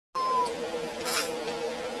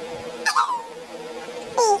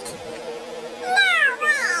feet. No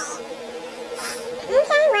way.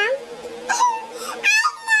 Okay, well.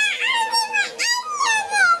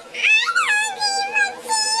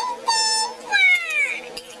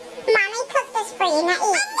 Mommy cooked this for you, now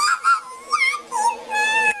eat.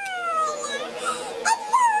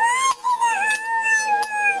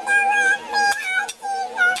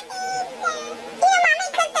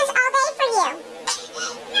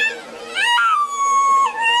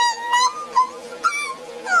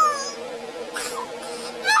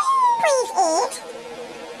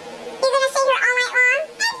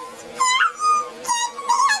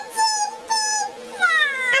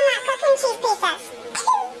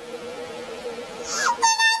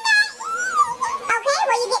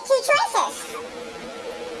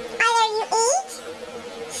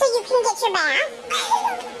 Your bath,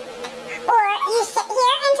 or you sit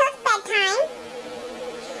here until it's bedtime,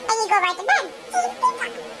 and you go right to bed.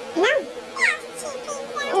 No.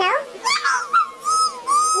 No.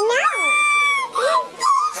 No.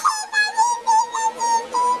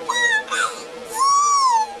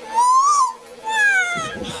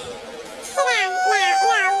 Sit down. No.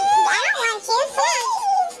 I don't want you. Sit down.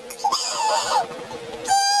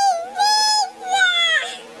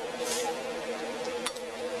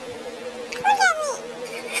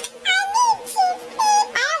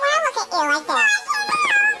 Like that.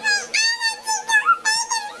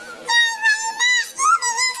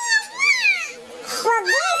 Well,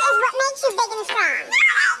 this is what makes you big and strong.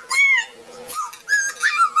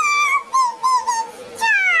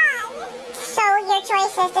 So your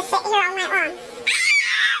choice is to sit here all night long.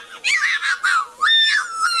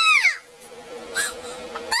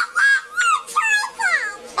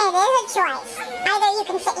 It is a choice. Either you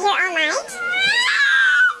can sit here all night,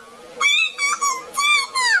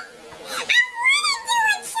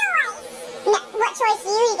 what choice do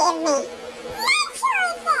you give me? No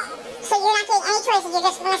choices. So you're not getting any choices, you're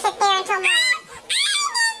just going to sit there until morning.